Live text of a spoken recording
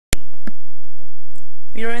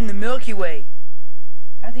We are in the Milky Way.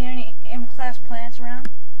 Are there any M-class planets around?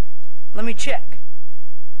 Let me check.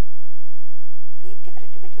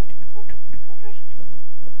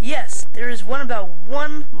 Yes, there is one about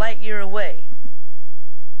 1 light year away.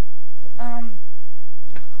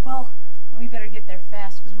 Well, we better get there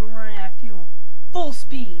fast because we're running out of fuel. Full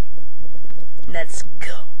speed. Let's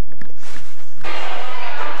go.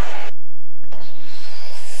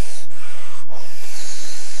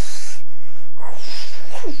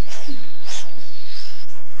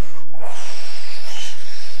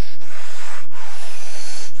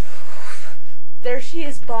 There she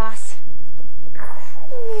is, boss.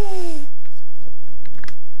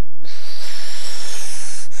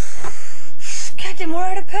 Captain, we're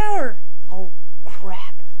out of power. Oh,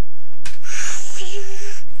 crap.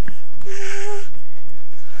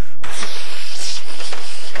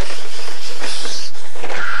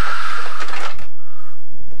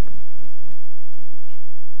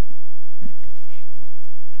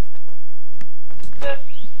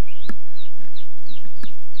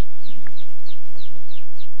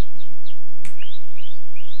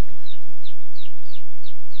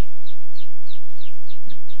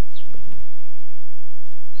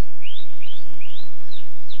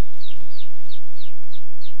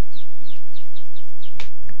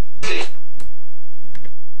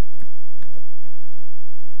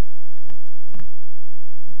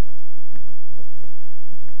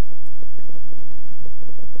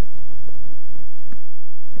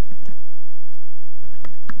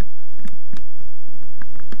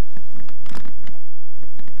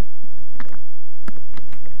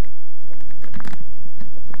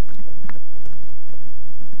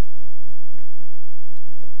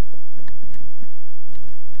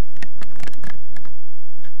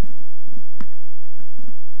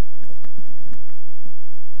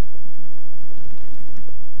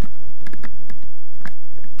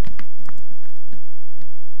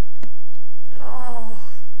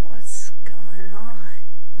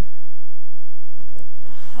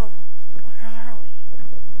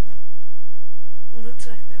 Looks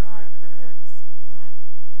like we're on Earth.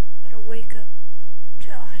 I better wake up.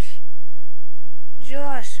 Josh.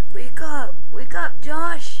 Josh, wake up. Wake up,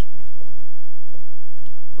 Josh.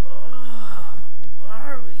 Oh, where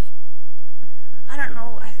are we? I don't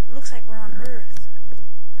know. It looks like we're on Earth.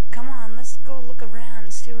 Come on, let's go look around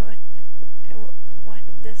and see what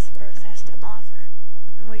this Earth has to offer.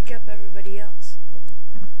 And wake up everybody else.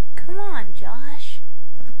 Come on, Josh.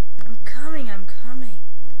 I'm coming.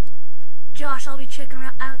 Josh, I'll be checking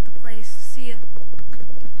out the place. See ya.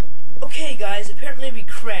 Okay, guys, apparently we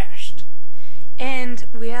crashed. And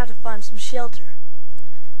we have to find some shelter.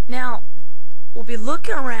 Now, we'll be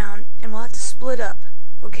looking around and we'll have to split up,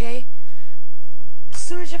 okay? As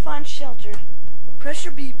soon as you find shelter, press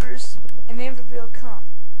your beepers and everybody will come.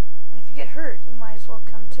 And if you get hurt, you might as well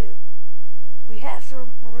come too. We have to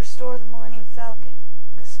restore the Millennium Falcon,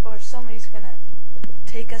 or somebody's gonna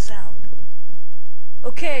take us out.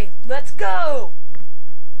 Okay, let's go!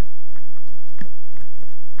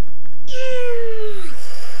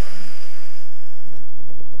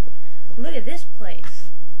 Look at this place.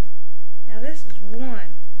 Now this is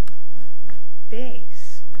one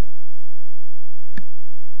base.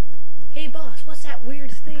 Hey boss, what's that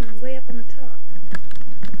weird thing way up on the top?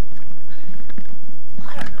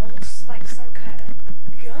 I don't know, looks like some kind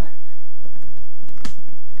of gun.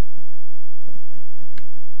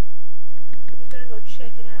 We better go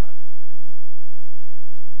check it out.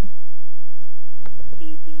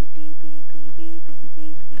 Beep, beep, beep, beep, beep, beep, beep,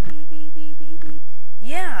 beep, beep, beep, beep, beep, beep.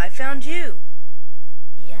 Yeah, I found you.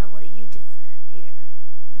 Yeah, what are you doing here?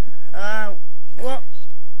 Well,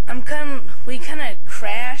 we kinda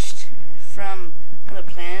crashed from another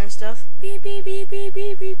planet and stuff. Beep, beep, beep, beep,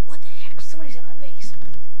 beep, beep. What the heck? Somebody's at my base.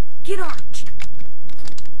 Get on.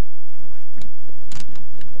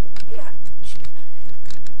 Yeah.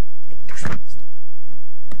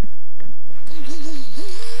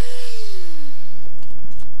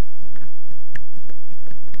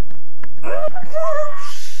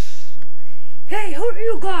 Hey, who are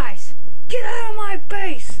you guys? Get out of my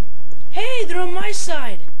base! Hey, they're on my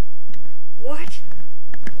side. What?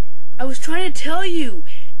 I was trying to tell you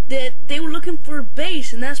that they were looking for a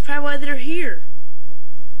base, and that's probably why they're here.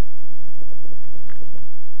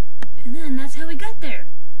 And then that's how we got there.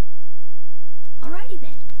 Alrighty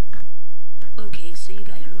then. Okay, so you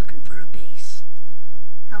guys are looking for a base.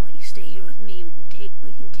 How about you stay here with me?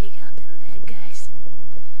 We can take out them bad guys.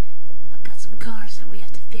 I've got some cars that we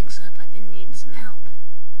have to fix up. I've been needing some help.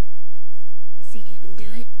 You think you can do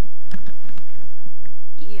it?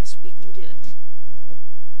 Yes, we can do it.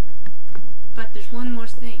 But there's one more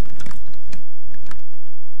thing.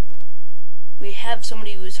 have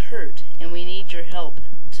somebody who's hurt, and we need your help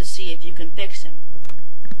to see if you can fix him.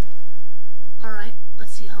 Alright,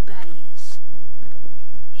 let's see how bad he is.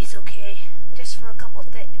 He's okay. Just for a couple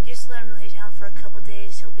days. Just let him lay down for a couple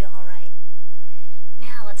days. He'll be alright.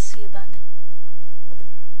 Now let's see about the...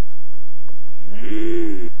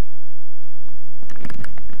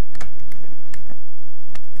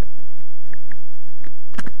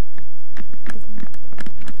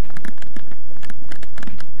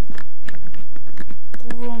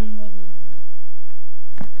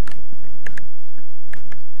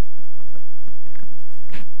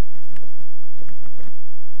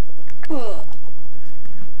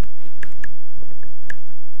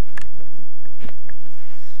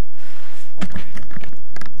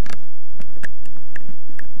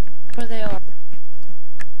 Where they are.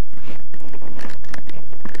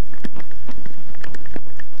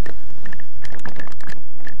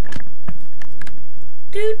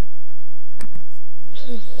 Dude.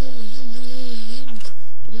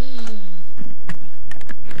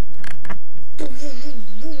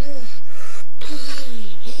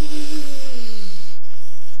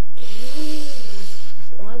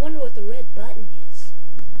 Well, I wonder what the red button is.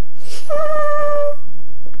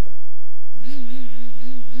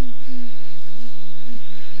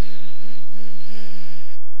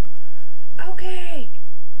 Okay,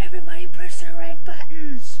 everybody press the red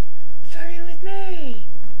buttons. Starting with me.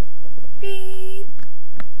 Beep.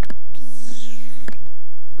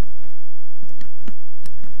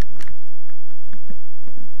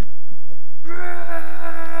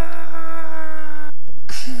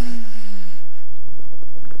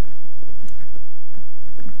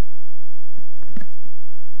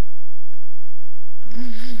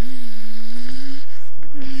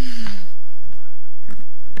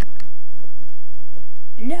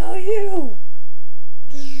 Now you!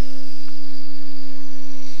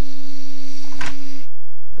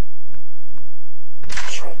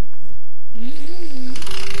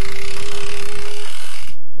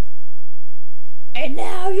 And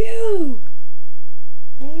now you!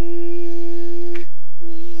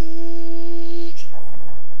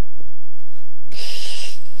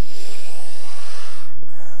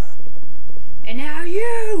 And now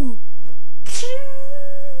you!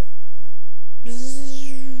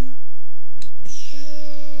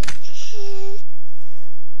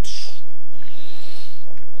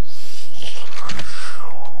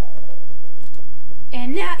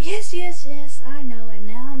 And now, yes, I know, and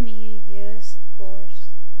now me, yes, of course.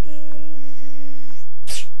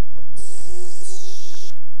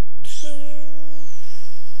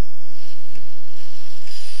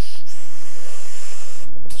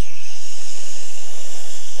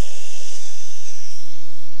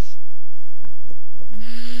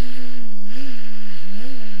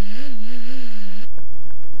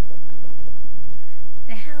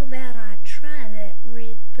 Now how about I try that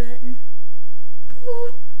red button?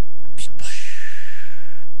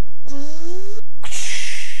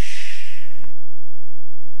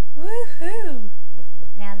 Woohoo!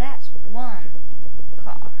 Now that's one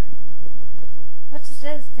car. What's this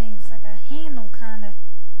other thing? It's like a handle kinda.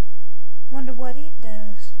 Wonder what it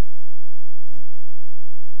does.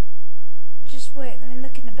 Just wait, let me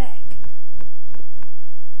look in the back.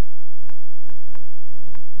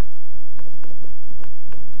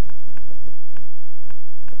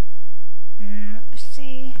 Let's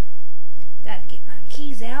see. Gotta get my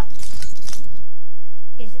keys out.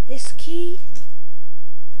 Is it this key?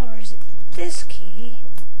 Or is it this key?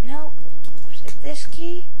 No. Or is it this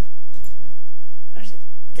key? Or is it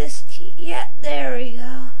this key? Yeah, there we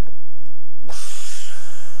go.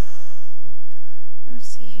 Let me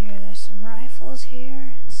see here. There's some rifles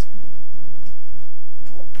here and some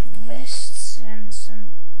bulletproof vests and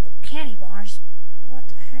some candy bars. What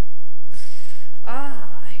the heck?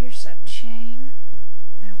 Ah, here's a chain.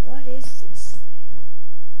 Now what is this thing?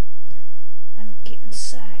 Let me get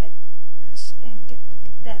inside and get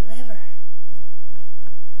that lever.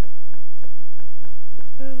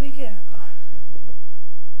 Here we go.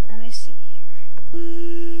 Let me see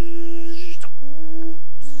here.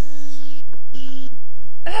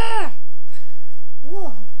 Ah!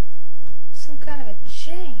 Whoa! Some kind of a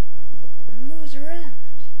chain. It moves around.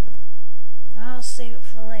 I'll save it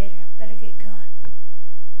for later. Better get going.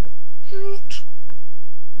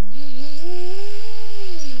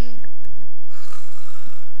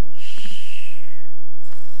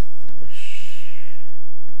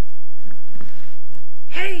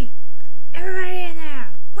 Hey! Everybody in there!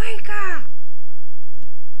 Wake up!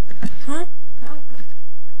 Huh?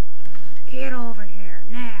 Get over here,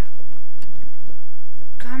 now.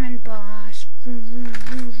 Coming, boss.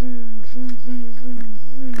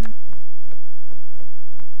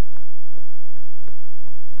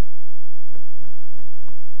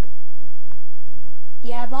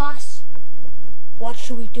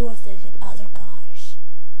 should we do with these other guys?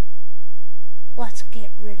 Let's get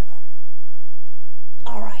rid of them.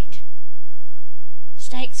 Alright.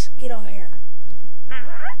 Snakes, get over here.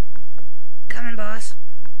 Coming, boss.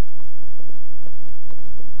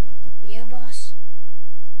 Yeah, boss?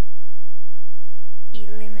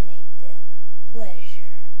 Eliminate them.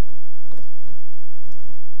 Pleasure.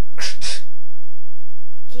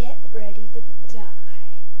 Get ready to die.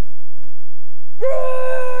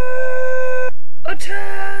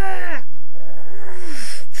 Attack!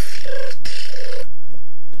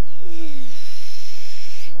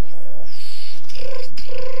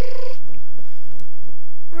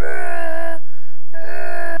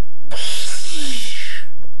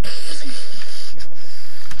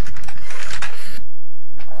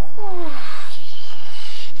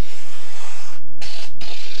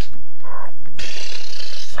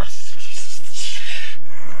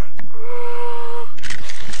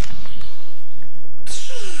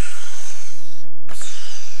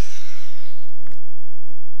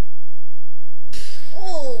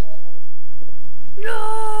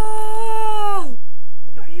 No!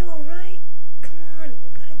 Are you alright? Come on, we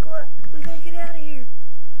gotta go out. We gotta get out of here.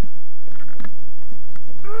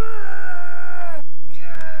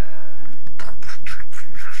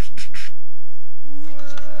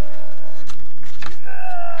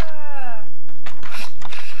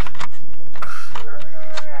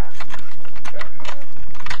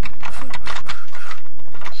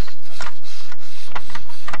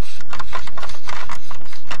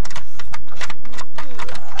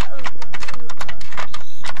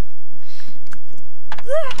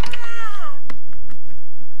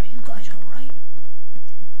 Are you guys alright?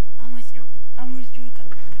 I'm with you.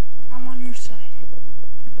 I'm on your side.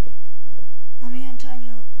 Let me untie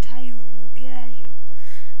you, and we'll get out of here.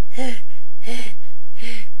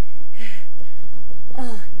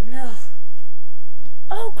 Oh no.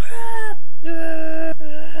 Oh crap!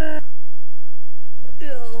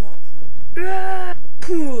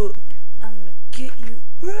 I'm gonna get you.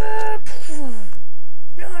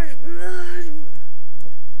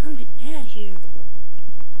 I'm getting out of here.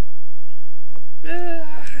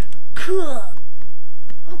 Cool.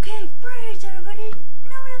 Okay, freeze, everybody.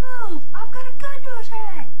 Nobody move. I've got a gun to his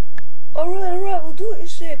head. Alright, we'll do what you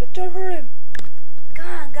say, but don't hurt him. Come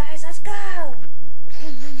on, guys, let's go.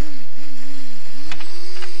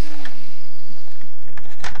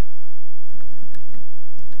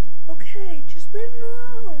 Okay, just leave him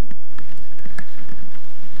alone.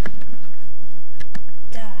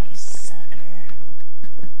 Die, sucker.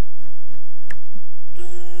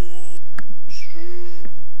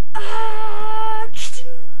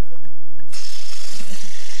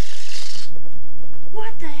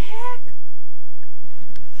 What the heck?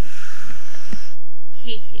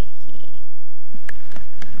 Hehehe.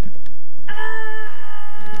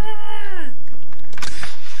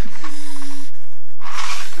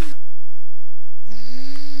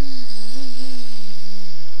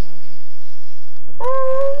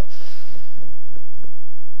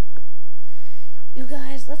 You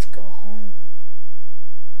guys, let's go home.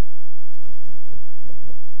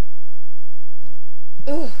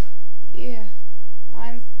 Ugh, yeah,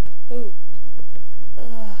 I'm pooped.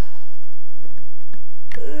 Ugh.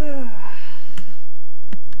 Ugh.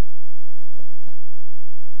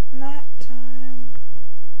 Nap time.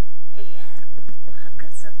 Hey Adam, I've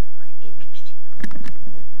got something that might interest you.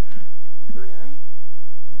 Really?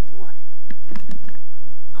 What?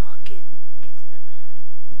 I'll get into the bed.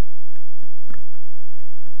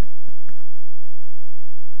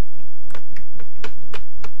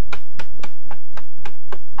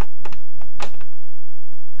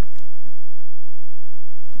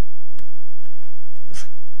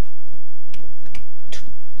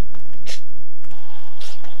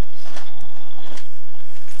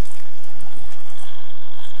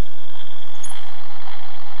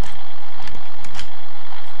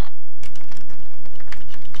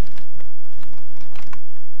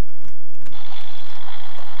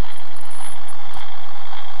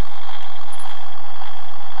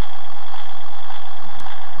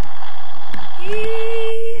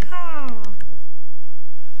 Yeehaw!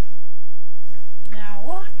 Now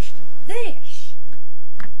watch this.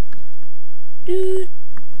 Dude.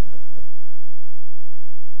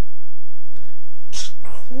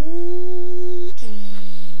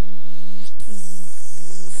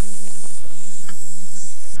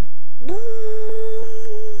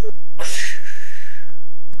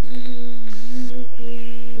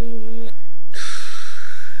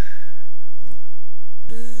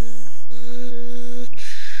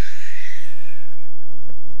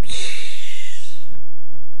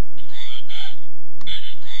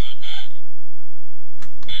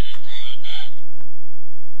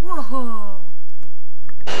 Oh.